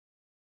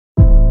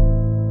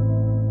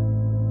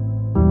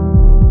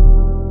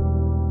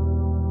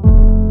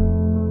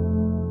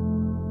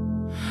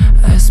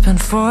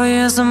Spent 4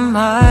 years of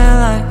my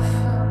life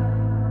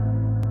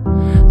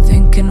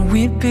thinking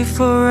we'd be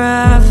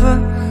forever.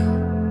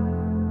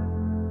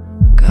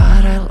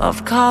 God, I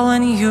loved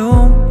calling you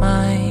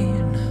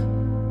mine.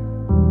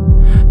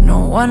 No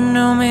one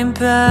knew me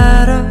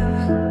better.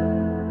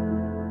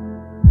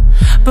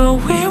 But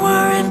we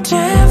were in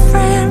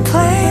different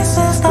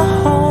places the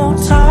whole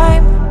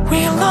time.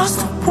 We lost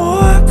the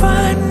war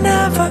but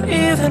never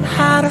even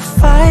had a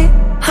fight.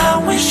 I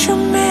wish you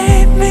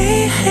made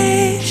me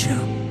hate you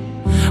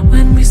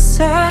when we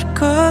said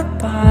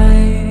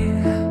goodbye.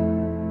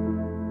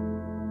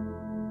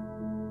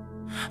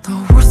 The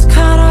worst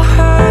kind of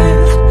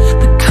hurt,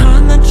 the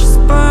kind that just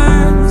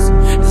burns,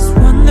 is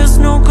when there's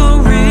no good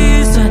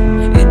reason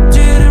it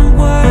didn't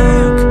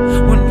work.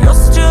 When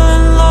you're still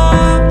in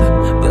love,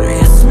 but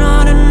it's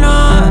not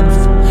enough,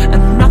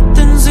 and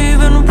nothing's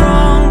even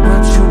wrong,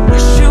 but you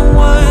wish it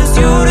was.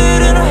 You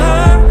didn't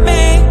hurt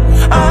me,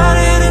 I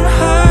didn't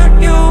hurt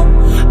you.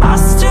 I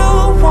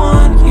still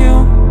want you,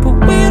 but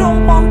we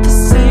don't want the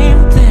same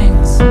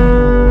things.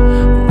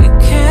 We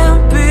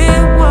can't be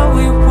what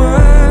we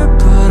were,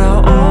 but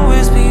I'll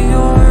always be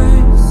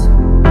yours.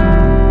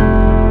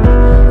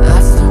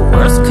 That's the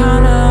worst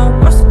kind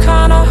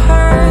of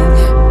hurt,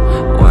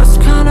 worst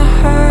kind of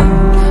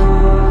hurt.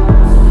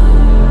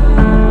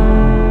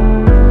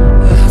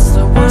 That's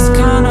the worst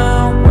kind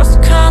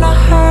of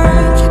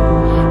hurt,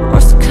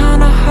 worst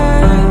kind of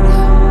hurt.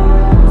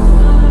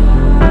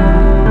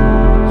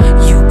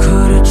 You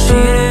could've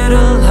cheated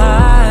or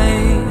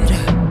lied.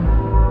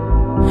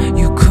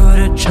 You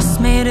could've just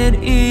made it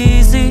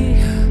easy.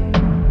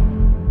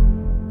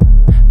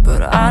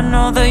 But I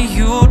know that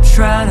you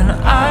tried and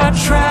I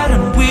tried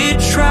and we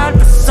tried.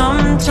 But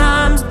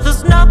sometimes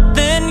there's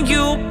nothing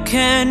you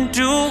can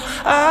do.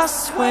 I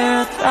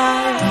swear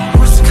that